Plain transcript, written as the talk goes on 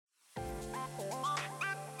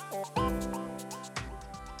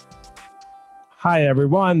Hi,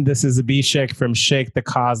 everyone. This is Abhishek from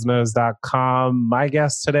ShakeTheCosmos.com. My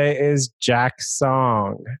guest today is Jack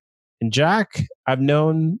Song. And Jack, I've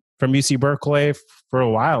known from UC Berkeley for a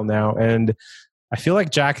while now, and I feel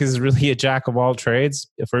like Jack is really a jack of all trades.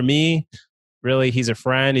 For me, really, he's a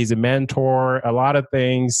friend, he's a mentor, a lot of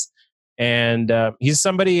things. And he's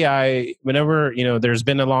somebody whenever, there's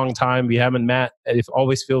been a long time we haven't met, it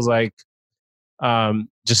always feels like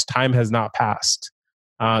just time has not passed.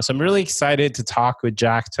 So I'm really excited to talk with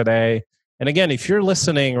Jack today. And again, if you're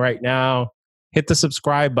listening right now, hit the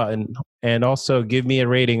subscribe button and also give me a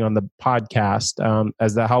rating on the podcast,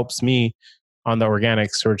 as that helps me on the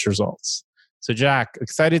organic search results. So Jack,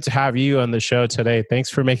 excited to have you on the show today.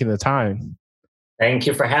 Thanks for making the time. Thank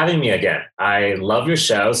you for having me again. I love your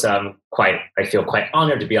show, so I feel quite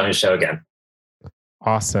honored to be on your show again.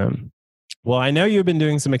 Awesome. Well, I know you've been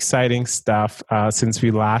doing some exciting stuff since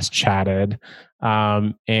we last chatted,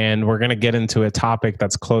 and we're going to get into a topic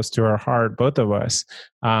that's close to our heart, both of us.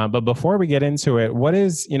 But before we get into it,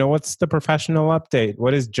 what's the professional update?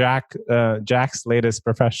 What is Jack's latest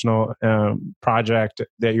professional project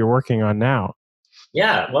that you're working on now?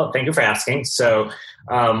 Yeah, well, thank you for asking. So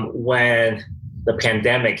when the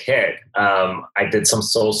pandemic hit, I did some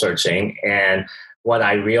soul searching, and what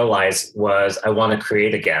I realized was I want to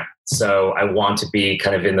create again. So I want to be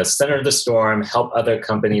kind of in the center of the storm, help other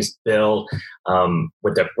companies build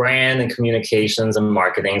with their brand and communications and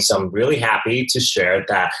marketing. So I'm really happy to share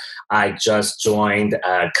that I just joined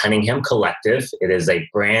Cunningham Collective. It is a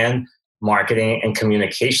brand marketing and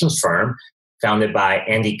communications firm founded by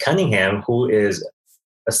Andy Cunningham, who is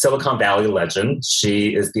a Silicon Valley legend.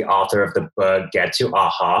 She is the author of the book Get to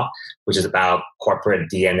AHA, which is about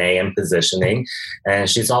corporate DNA and positioning. And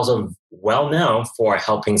she's also well known for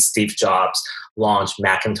helping Steve Jobs launch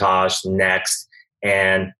Macintosh, Next,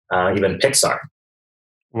 and even Pixar.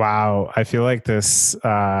 Wow. I feel like this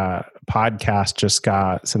podcast just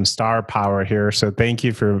got some star power here. So thank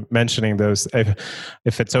you for mentioning those.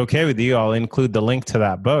 If it's okay with you, I'll include the link to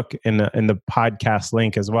that book in the podcast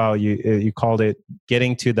link as well. You called it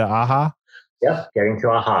Getting to the AHA? Yep, Getting to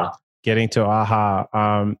AHA. Getting to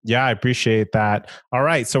AHA. Yeah, I appreciate that. All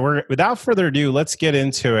right. So without further ado, let's get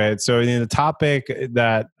into it. So the topic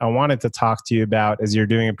that I wanted to talk to you about, as you're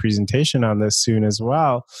doing a presentation on this soon as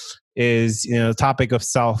well, is the topic of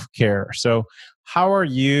self-care. So how are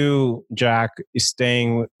you, Jack,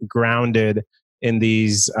 staying grounded in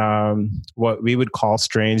these what we would call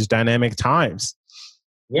strange dynamic times?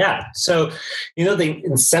 Yeah. So, the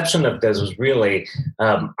inception of this was really,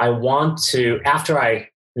 I want to, after I,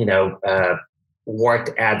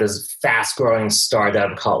 worked at this fast-growing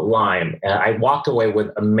startup called Lime, I walked away with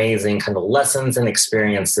amazing kind of lessons and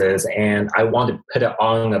experiences, and I wanted to put it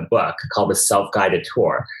on a book called The Self-Guided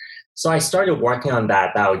Tour. So I started working on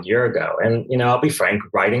that about a year ago. And, I'll be frank,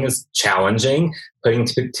 writing is challenging. Putting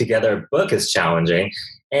together a book is challenging.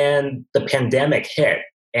 And the pandemic hit.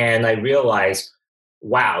 And I realized,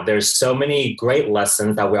 wow, there's so many great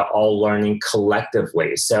lessons that we're all learning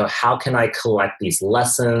collectively. So how can I collect these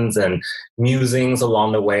lessons and musings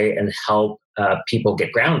along the way and help people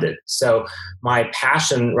get grounded? So my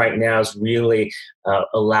passion right now is really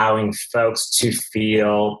allowing folks to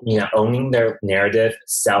feel, owning their narrative,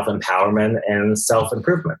 self-empowerment, and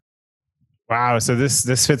self-improvement. Wow. So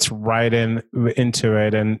this fits right into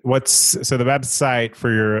it. And so the website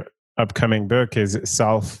for your upcoming book is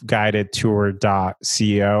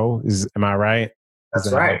selfguidedtour.co. Am I right?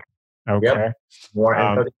 That's right. Okay. Yep. More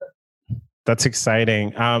info. That's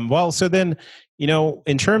exciting. Well, so then,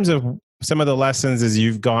 in terms of some of the lessons as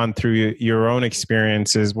you've gone through your own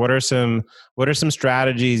experiences, what are some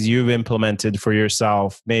strategies you've implemented for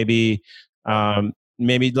yourself? Maybe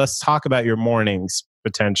let's talk about your mornings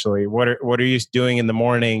potentially. What are you doing in the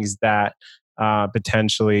mornings that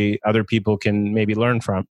potentially other people can maybe learn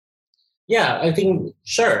from? Yeah, I think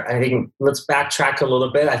let's backtrack a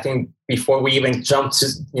little bit. I think before we even jump to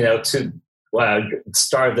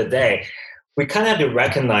start of the day, we kind of have to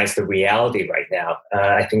recognize the reality right now.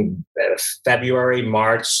 I think February,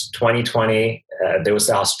 March 2020, there was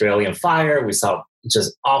the Australian fire. We saw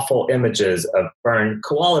just awful images of burned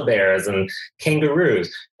koala bears and kangaroos.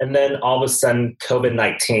 And then all of a sudden,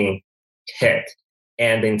 COVID-19 hit,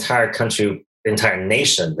 and the entire country, the entire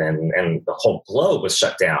nation and the whole globe was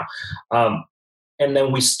shut down. And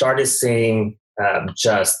then we started seeing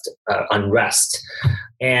just unrest.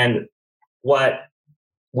 And what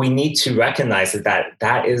we need to recognize is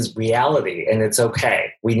that is reality, and it's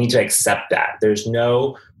okay. We need to accept that. There's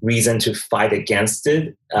no reason to fight against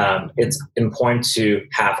it. It's important to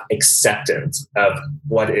have acceptance of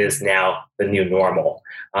what is now the new normal.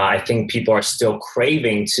 I think people are still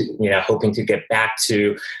craving to, hoping to get back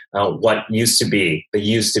to what used to be, the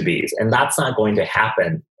used to be's. And that's not going to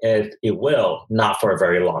happen. It will, not for a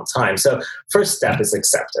very long time. So first step is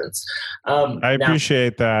acceptance. I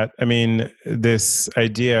appreciate that. I mean, this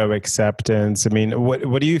idea of acceptance, I mean,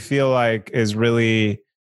 what do you feel like is really,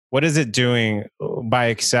 what is it doing by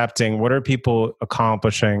accepting? What are people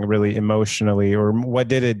accomplishing really emotionally, or what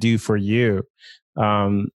did it do for you?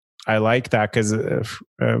 I like that because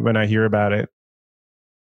when I hear about it.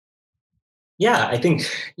 Yeah, I think,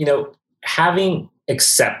 having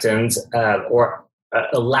acceptance or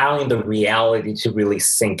allowing the reality to really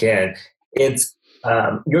sink in, it's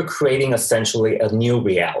you're creating essentially a new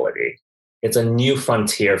reality. It's a new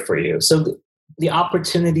frontier for you. So the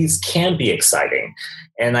opportunities can be exciting.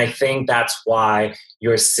 And I think that's why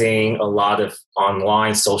you're seeing a lot of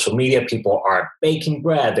online social media. People are baking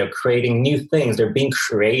bread, they're creating new things, they're being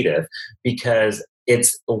creative because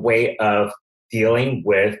it's a way of dealing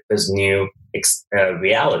with this new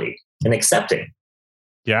reality and accepting.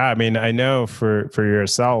 Yeah, I mean, I know for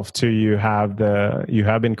yourself too, you have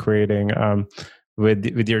been creating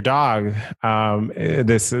with your dog.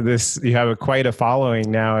 This you have quite a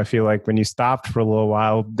following now. I feel like when you stopped for a little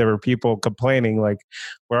while, there were people complaining like,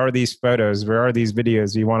 "Where are these photos? Where are these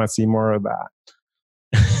videos? We want to see more of that."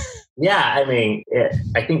 Yeah, I mean,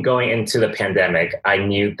 I think going into the pandemic, I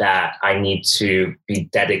knew that I need to be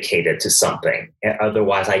dedicated to something.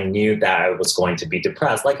 Otherwise, I knew that I was going to be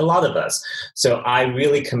depressed, like a lot of us. So I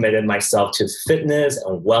really committed myself to fitness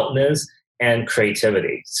and wellness and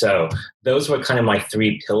creativity. So those were kind of my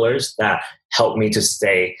three pillars that helped me to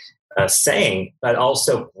stay sane, but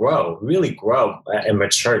also really grow and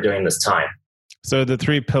mature during this time. So the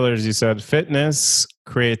three pillars you said: fitness,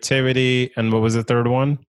 creativity, and what was the third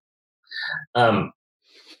one?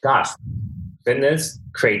 Gosh, fitness,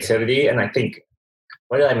 creativity, and I think,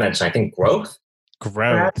 what did I mention? I think growth.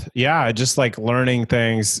 Growth. Yeah, just like learning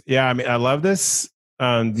things. Yeah, I mean, I love this.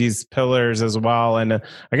 These pillars as well, and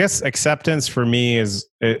I guess acceptance for me is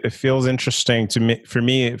it feels interesting to me. For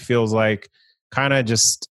me, it feels like kind of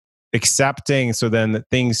just accepting, so then that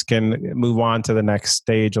things can move on to the next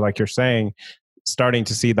stage, like you're saying, starting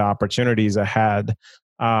to see the opportunities ahead.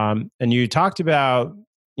 And you talked about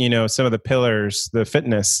some of the pillars, the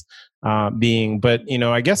fitness being, but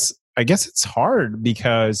I guess it's hard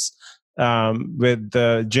because with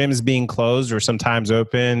the gyms being closed or sometimes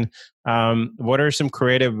open, what are some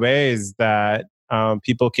creative ways that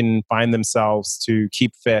people can find themselves to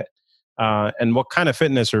keep fit? And what kind of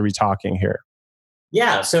fitness are we talking here?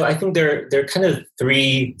 Yeah, so I think there are kind of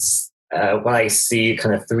three, what I see,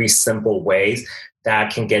 kind of three simple ways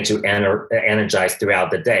that can get you energized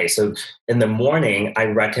throughout the day. So in the morning, I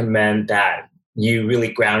recommend that you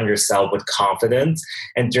really ground yourself with confidence.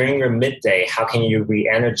 And during your midday, how can you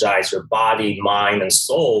re-energize your body, mind, and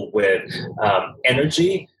soul with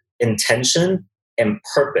energy, intention, and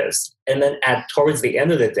purpose? And then towards the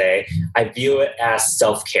end of the day, I view it as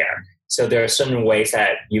self-care. So there are certain ways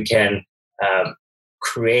that you can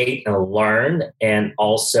create and learn and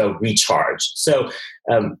also recharge. So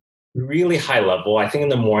really high level, I think in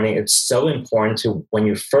the morning, it's so important to, when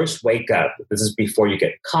you first wake up, this is before you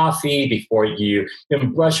get coffee, before you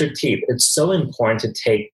even brush your teeth, it's so important to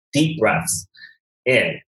take deep breaths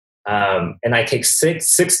in. And I take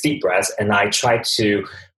six deep breaths, and I try to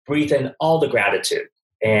breathe in all the gratitude.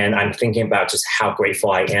 And I'm thinking about just how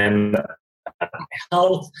grateful I am, my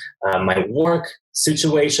health, my work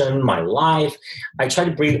situation, my life. I try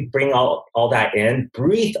to bring all that in,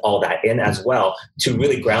 breathe all that in as well, to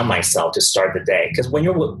really ground myself to start the day. Because when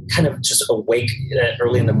you're kind of just awake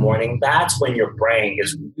early in the morning, that's when your brain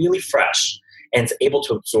is really fresh and it's able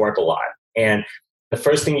to absorb a lot. And the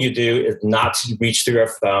first thing you do is not to reach through your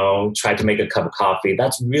phone, try to make a cup of coffee.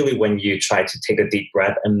 That's really when you try to take a deep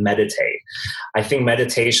breath and meditate. I think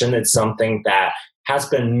meditation is something that has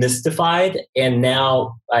been mystified. And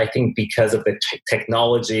now I think because of the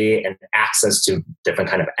technology and access to different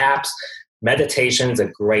kind of apps, meditation is a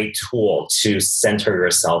great tool to center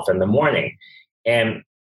yourself in the morning. And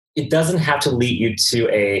it doesn't have to lead you to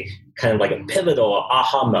a kind of like a pivotal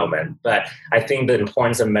aha moment. But I think the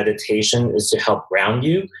importance of meditation is to help ground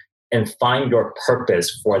you and find your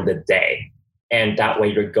purpose for the day. And that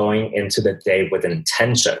way you're going into the day with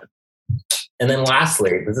intention. And then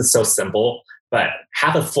lastly, this is so simple, but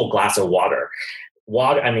have a full glass of water.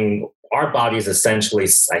 Water, I mean, our body is essentially,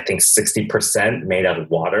 I think, 60% made out of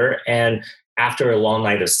water. And after a long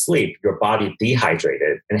night of sleep, your body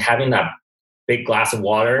dehydrated. And having that big glass of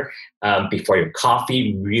water before your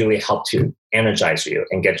coffee really help to energize you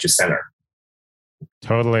and get you centered.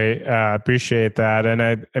 Totally appreciate that. And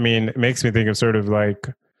I mean, it makes me think of sort of like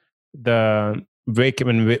the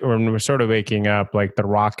when we're sort of waking up, like the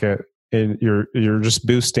rocket. You're just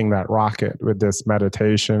boosting that rocket with this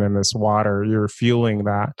meditation and this water. You're fueling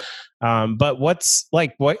that. But what's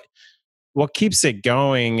like what keeps it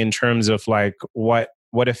going in terms of like what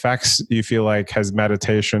effects you feel like has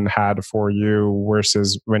meditation had for you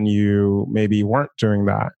versus when you maybe weren't doing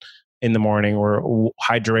that in the morning, or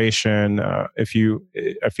hydration?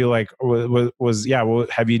 I feel like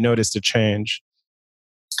have you noticed a change?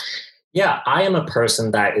 Yeah, I am a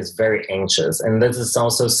person that is very anxious. And this is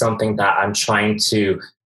also something that I'm trying to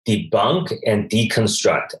debunk and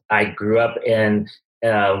deconstruct. I grew up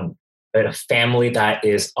um, in a family that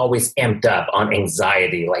is always amped up on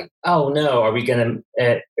anxiety. Like, oh no, are we going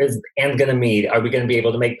to, is Aunt going to meet? Are we going to be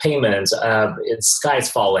able to make payments? It's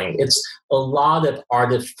sky's falling. It's a lot of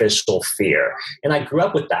artificial fear. And I grew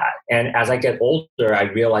up with that. And as I get older, I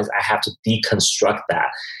realize I have to deconstruct that.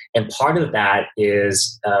 And part of that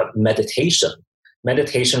is meditation.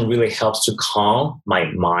 Meditation really helps to calm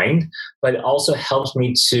my mind, but it also helps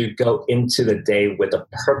me to go into the day with a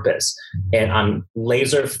purpose. And I'm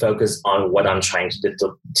laser focused on what I'm trying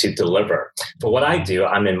to deliver. For what I do,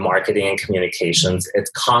 I'm in marketing and communications.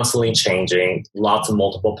 It's constantly changing, lots of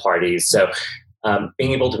multiple parties. So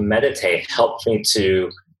being able to meditate helps me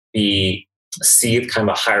to see kind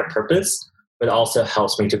of a higher purpose, but also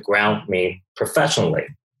helps me to ground me professionally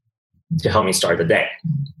to help me start the day.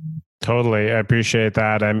 Totally. I appreciate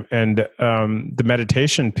that. And the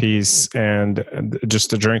meditation piece and just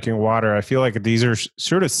the drinking water, I feel like these are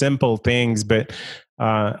sort of simple things, but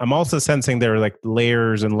I'm also sensing there are like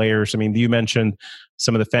layers and layers. I mean, you mentioned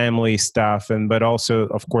some of the family stuff, but also,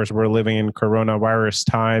 of course, we're living in coronavirus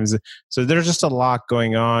times. So there's just a lot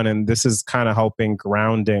going on, and this is kind of helping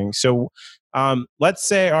grounding. So let's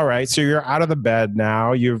say, all right, so you're out of the bed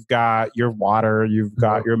now, you've got your water, you've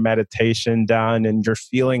got your meditation done, and you're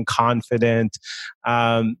feeling confident.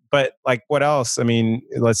 But like, what else? I mean,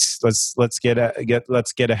 let's get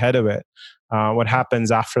ahead of it. What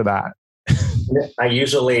happens after that? I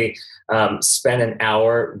usually spend an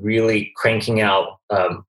hour really cranking out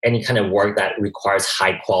any kind of work that requires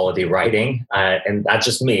high quality writing, and that's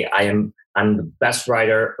just me. I'm the best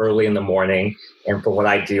writer early in the morning, and for what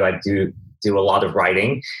I do a lot of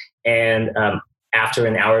writing. And after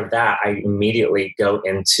an hour of that, I immediately go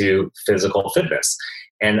into physical fitness.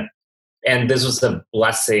 And this was a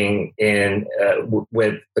blessing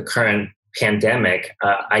with the current pandemic.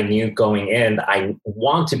 I knew going in, I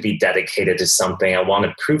want to be dedicated to something. I want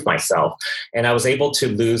to prove myself. And I was able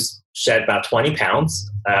to shed about 20 pounds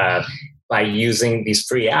by using these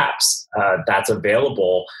free apps that's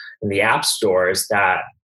available in the app stores that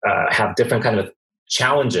have different kind of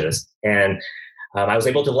challenges. And I was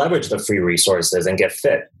able to leverage the free resources and get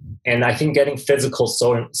fit. And I think getting physical is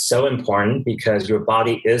so important because your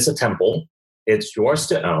body is a temple. It's yours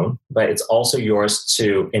to own, but it's also yours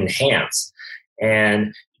to enhance.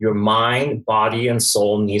 And your mind, body, and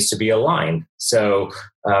soul needs to be aligned. So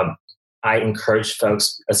I encourage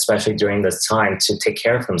folks, especially during this time, to take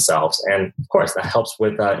care of themselves. And of course, that helps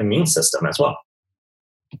with the immune system as well.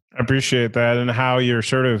 I appreciate that, and how you're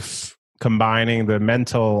sort of combining the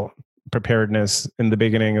mental preparedness in the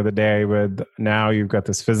beginning of the day with now you've got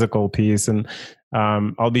this physical piece. And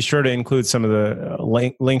I'll be sure to include some of the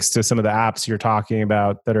links to some of the apps you're talking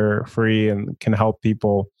about that are free and can help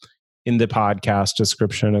people in the podcast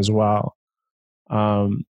description as well.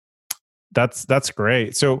 That's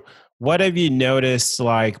great. So what have you noticed,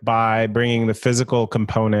 like, by bringing the physical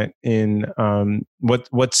component in?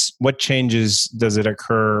 What changes does it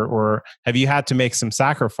occur, or have you had to make some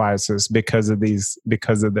sacrifices because of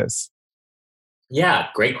this? Yeah,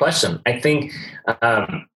 great question. I think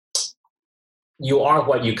you are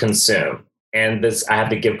what you consume, and this I have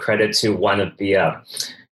to give credit to one of the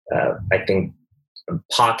I think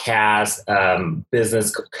podcast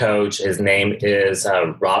business coach. His name is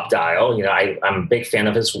Rob Dial. You know, I'm a big fan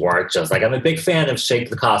of his work, just like I'm a big fan of Shake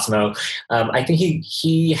the Cosmo. I think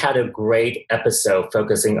he had a great episode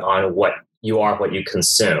focusing on what you are, what you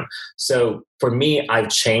consume. So for me, I've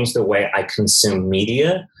changed the way I consume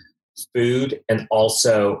media, food, and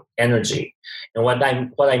also energy. And what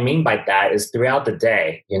I mean by that is throughout the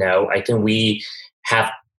day, you know, I think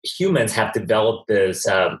humans have developed this,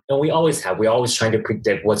 and we always trying to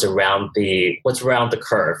predict what's around the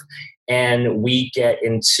curve. And we get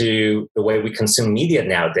into the way we consume media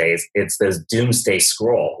nowadays. It's this doomsday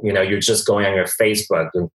scroll. You know, you're just going on your Facebook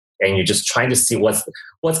and you're just trying to see what's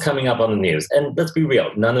coming up on the news. And let's be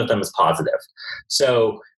real, none of them is positive.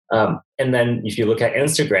 So, and then if you look at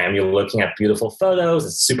Instagram, you're looking at beautiful photos,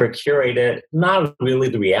 it's super curated, not really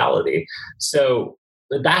the reality. So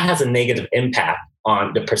that has a negative impact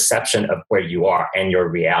on the perception of where you are and your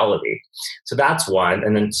reality. So that's one.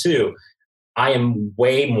 And then two, I am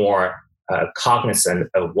way more cognizant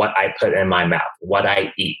of what I put in my mouth, what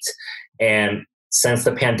I eat. And since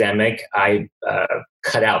the pandemic, I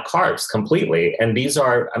cut out carbs completely. And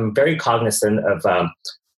I'm very cognizant of I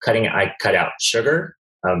cut out sugar,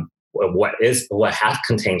 what has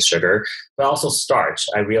contained sugar, but also starch.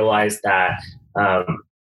 I realized that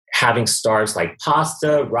having starch like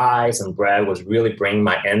pasta, rice, and bread was really bringing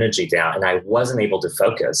my energy down, and I wasn't able to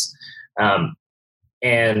focus.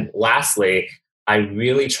 And lastly, I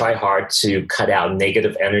really try hard to cut out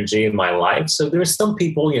negative energy in my life. So there's some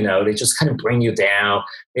people, they just kind of bring you down.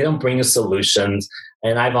 They don't bring you solutions.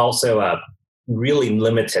 And I've also really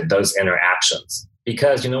limited those interactions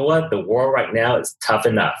because you know what? The world right now is tough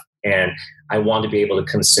enough. And I want to be able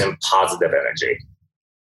to consume positive energy.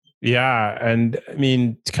 Yeah. And I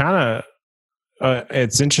mean,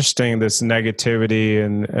 it's interesting, this negativity,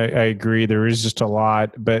 and I agree there is just a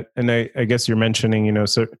lot, and I guess you're mentioning,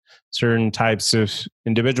 certain types of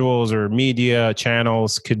individuals or media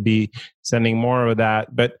channels could be sending more of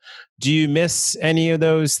that. But do you miss any of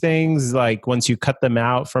those things, like once you cut them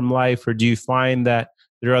out from life, or do you find that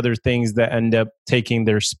there are other things that end up taking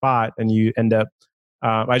their spot and you end up,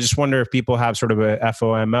 I just wonder if people have sort of a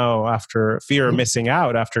FOMO, after fear of missing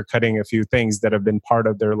out after cutting a few things that have been part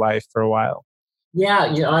of their life for a while.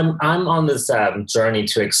 Yeah, I'm on this journey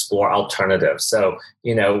to explore alternatives. So,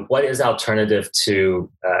 what is alternative to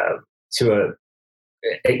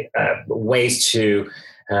ways to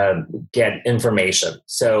get information?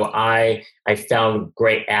 So I found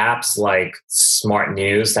great apps like Smart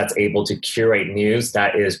News that's able to curate news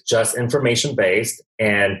that is just information based,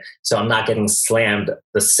 and so I'm not getting slammed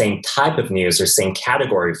the same type of news or same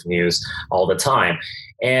category of news all the time.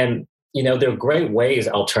 And there are great ways,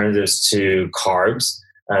 alternatives to carbs,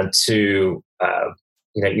 to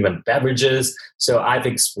even beverages. So I've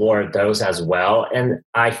explored those as well, and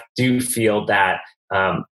I do feel that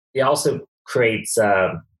it also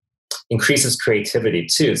increases creativity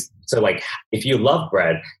too. So, like, if you love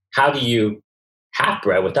bread, how do you have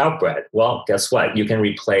bread without bread? Well, guess what? You can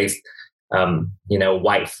replace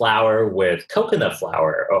white flour with coconut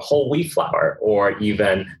flour or whole wheat flour or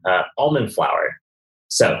even almond flour.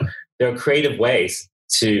 So there are creative ways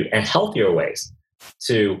and healthier ways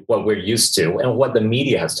to what we're used to and what the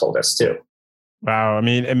media has told us too. Wow. I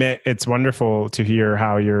mean, it's wonderful to hear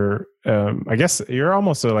how you're, I guess you're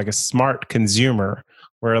almost like a smart consumer,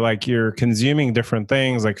 where like you're consuming different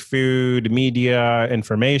things like food, media,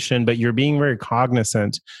 information, but you're being very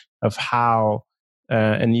cognizant of how,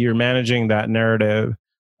 and you're managing that narrative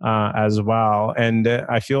as well. And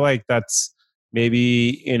I feel like that's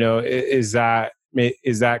maybe, is that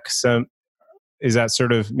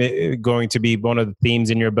sort of going to be one of the themes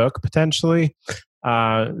in your book potentially?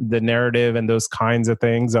 The narrative and those kinds of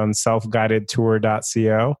things on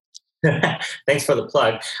selfguidedtour.co. Thanks for the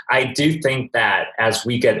plug. I do think that as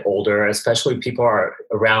we get older, especially people are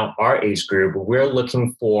around our age group,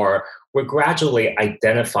 we're gradually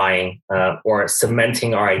identifying or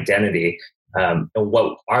cementing our identity and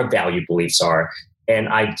what our value beliefs are. And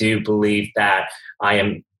I do believe that I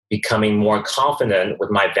am becoming more confident with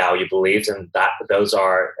my value beliefs, and that those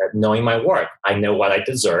are knowing my worth. I know what I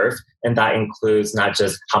deserve, and that includes not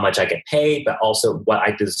just how much I get paid, but also what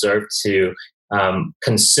I deserve to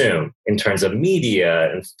consume in terms of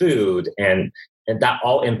media and food, and that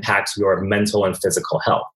all impacts your mental and physical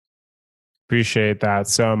health. Appreciate that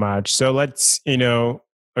so much. So let's,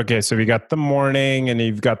 okay, so we got the morning and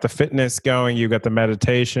you've got the fitness going, you've got the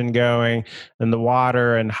meditation going and the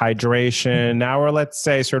water and hydration. Now we're, let's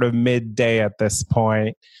say, sort of midday at this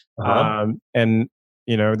point. And,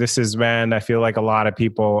 this is when I feel like a lot of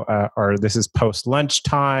people this is post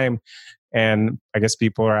lunchtime, and I guess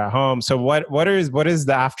people are at home. So what is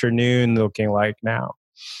the afternoon looking like now?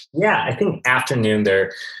 Yeah, I think afternoon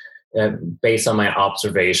there, based on my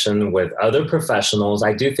observation with other professionals,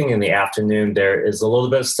 I do think in the afternoon there is a little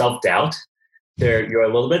bit of self-doubt. You're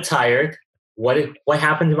a little bit tired. What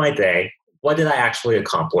happened to my day? What did I actually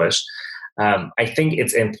accomplish? I think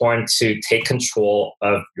it's important to take control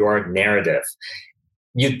of your narrative.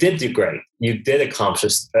 You did do great. You did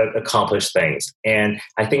accomplish things. And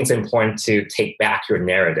I think it's important to take back your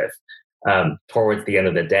narrative towards the end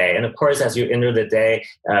of the day. And of course, as you enter the day,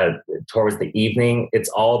 towards the evening, it's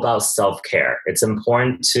all about self-care. It's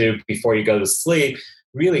important to, before you go to sleep,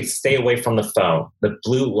 really stay away from the phone. The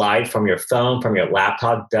blue light from your phone, from your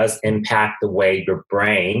laptop does impact the way your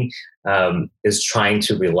brain is trying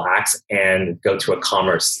to relax and go to a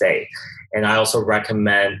calmer state. And I also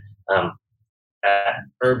recommend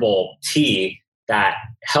herbal tea that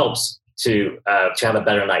helps to have a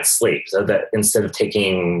better night's sleep. So that instead of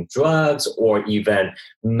taking drugs or even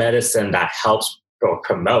medicine that helps or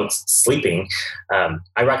promotes sleeping,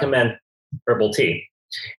 I recommend herbal tea.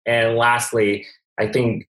 And lastly, I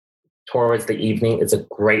think towards the evening is a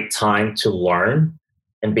great time to learn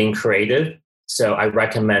and being creative. So I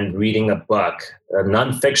recommend reading a book, a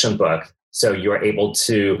nonfiction book, so you're able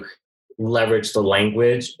to leverage the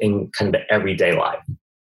language in kind of everyday life.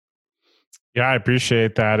 Yeah, I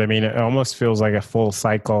appreciate that. I mean, it almost feels like a full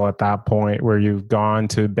cycle at that point where you've gone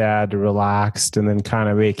to bed relaxed and then kind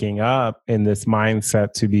of waking up in this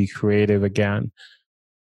mindset to be creative again.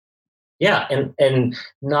 Yeah, and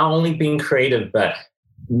not only being creative, but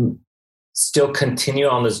still continue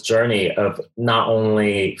on this journey of not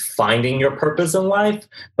only finding your purpose in life,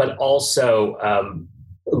 but also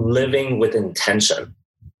living with intention.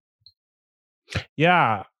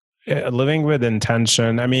 Yeah, living with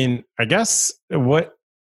intention. I mean, I guess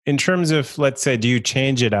in terms of, let's say, do you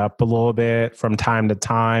change it up a little bit from time to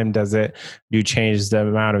time? Do you change the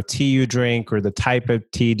amount of tea you drink or the type of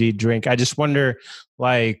tea you drink? I just wonder,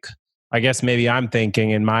 like, I guess maybe I'm thinking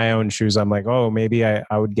in my own shoes, I'm like, oh, maybe I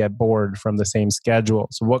would get bored from the same schedule.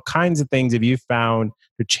 So what kinds of things have you found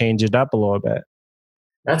to change it up a little bit?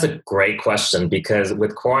 That's a great question, because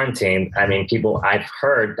with quarantine, I mean, I've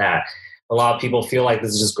heard that a lot of people feel like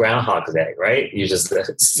this is just Groundhog Day, right? You just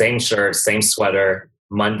same shirt, same sweater,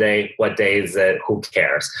 Monday, what day is it? Who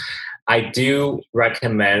cares? I do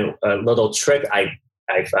recommend a little trick I've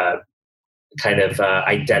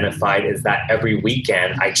identified is that every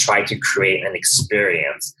weekend I try to create an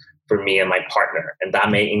experience for me and my partner. And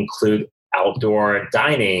that may include outdoor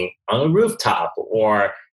dining on a rooftop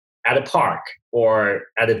or at a park or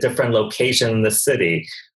at a different location in the city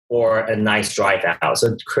or a nice drive out.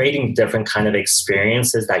 So creating different kind of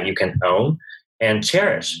experiences that you can own and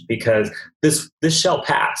cherish, because this shall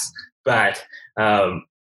pass. But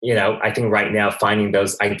I think right now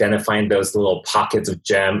identifying those little pockets of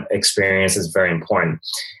gem experience is very important.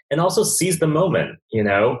 And also seize the moment,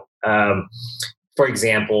 for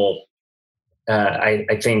example,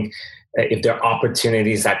 I think if there are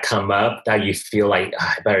opportunities that come up that you feel like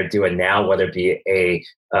I better do it now, whether it be a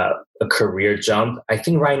career jump, I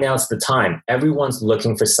think right now is the time. Everyone's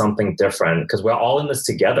looking for something different because we're all in this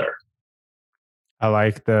together. I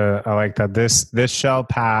like that. This shall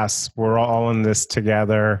pass. We're all in this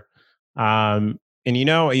together. And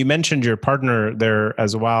you mentioned your partner there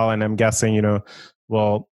as well, and I'm guessing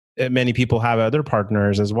many people have other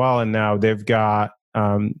partners as well, and now they've got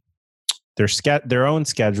their own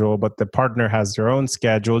schedule, but the partner has their own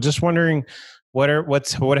schedule. Just wondering, what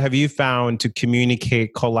have you found to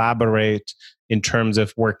communicate, collaborate in terms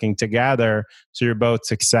of working together so you're both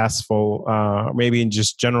successful, maybe in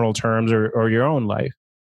just general terms or your own life?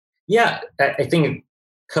 Yeah, I think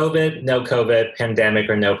COVID, no COVID, pandemic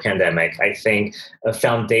or no pandemic, I think a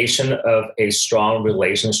foundation of a strong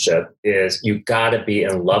relationship is you got to be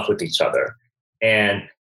in love with each other. And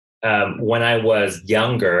when I was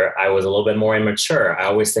younger, I was a little bit more immature. I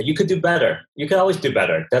always said, you could do better. You can always do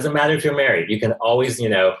better. Doesn't matter if you're married. You can always,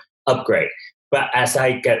 upgrade. But as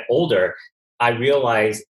I get older, I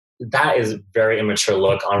realize that is a very immature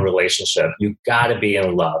look on relationship. You got to be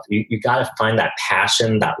in love. You got to find that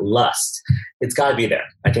passion, that lust. It's got to be there.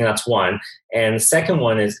 I think that's one. And the second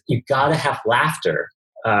one is you got to have laughter.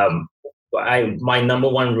 My number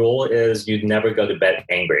one rule is you'd never go to bed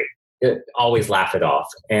angry. Always laugh it off.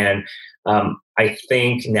 And I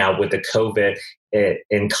think now with the COVID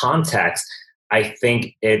in context, I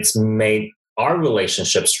think it's made our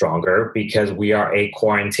relationship stronger because we are a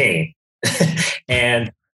quarantine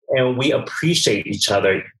and we appreciate each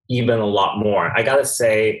other even a lot more. I got to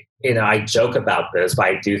say, I joke about this, but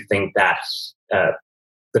I do think that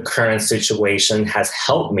the current situation has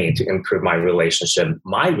helped me to improve my relationship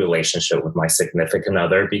with my significant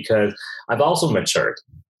other, because I've also matured.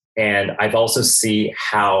 And I've also seen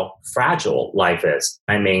how fragile life is.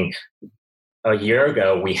 I mean, a year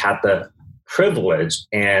ago, we had the privilege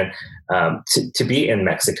and to be in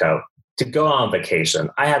Mexico, to go on vacation.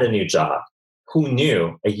 I had a new job. Who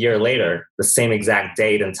knew a year later, the same exact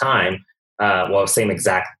date and time, same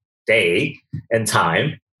exact day and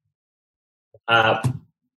time.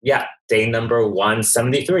 Day number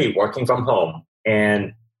 173, working from home.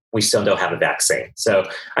 And we still don't have a vaccine. So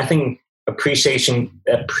I think appreciating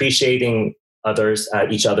others,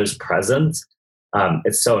 each other's presence,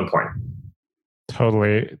 it's so important.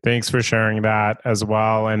 Totally. Thanks for sharing that as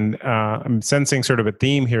well. And I'm sensing sort of a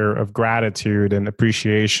theme here of gratitude and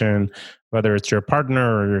appreciation, whether it's your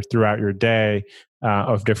partner or you're throughout your day,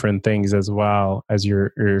 of different things as well as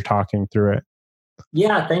you're talking through it.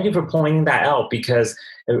 Yeah, thank you for pointing that out because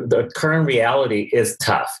the current reality is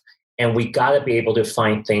tough. And we got to be able to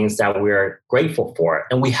find things that we're grateful for.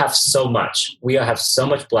 And we have so much. We have so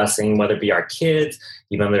much blessing, whether it be our kids,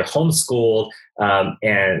 even they're homeschooled,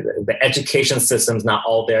 and the education system's not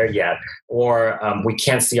all there yet, or we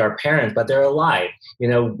can't see our parents, but they're alive.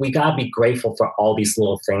 We got to be grateful for all these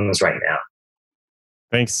little things right now.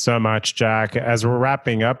 Thanks so much, Jack. As we're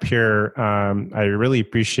wrapping up here, I really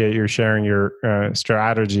appreciate you sharing your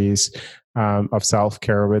strategies of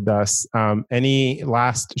self-care with us. Any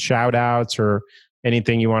last shout outs or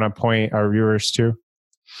anything you want to point our viewers to?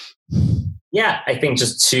 Yeah, I think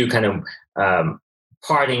just two kind of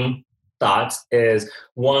parting thoughts is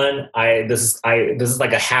one, this is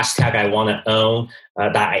like a hashtag I want to own,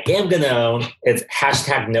 that I am going to own. It's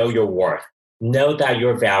hashtag know your worth. Know that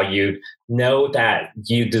you're valued. Know that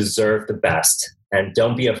you deserve the best. And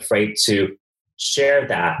don't be afraid to share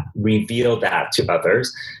that, reveal that to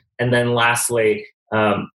others. And then lastly,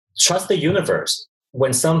 trust the universe.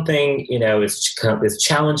 When something is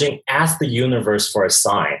challenging, ask the universe for a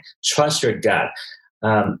sign. Trust your gut.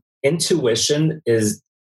 Intuition is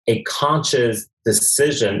a conscious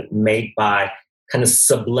decision made by kind of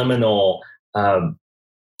subliminal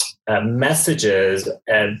messages,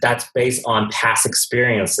 and that's based on past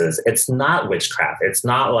experiences. It's not witchcraft. It's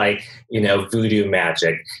not like voodoo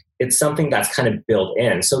magic. It's something that's kind of built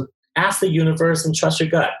in. So ask the universe and trust your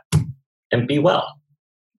gut, and be well.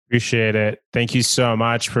 Appreciate it. Thank you so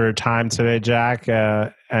much for your time today, Jack,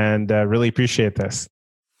 and really appreciate this.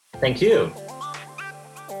 Thank you.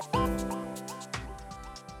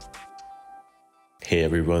 Hey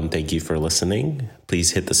everyone, thank you for listening.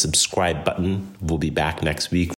 Please hit the subscribe button. We'll be back next week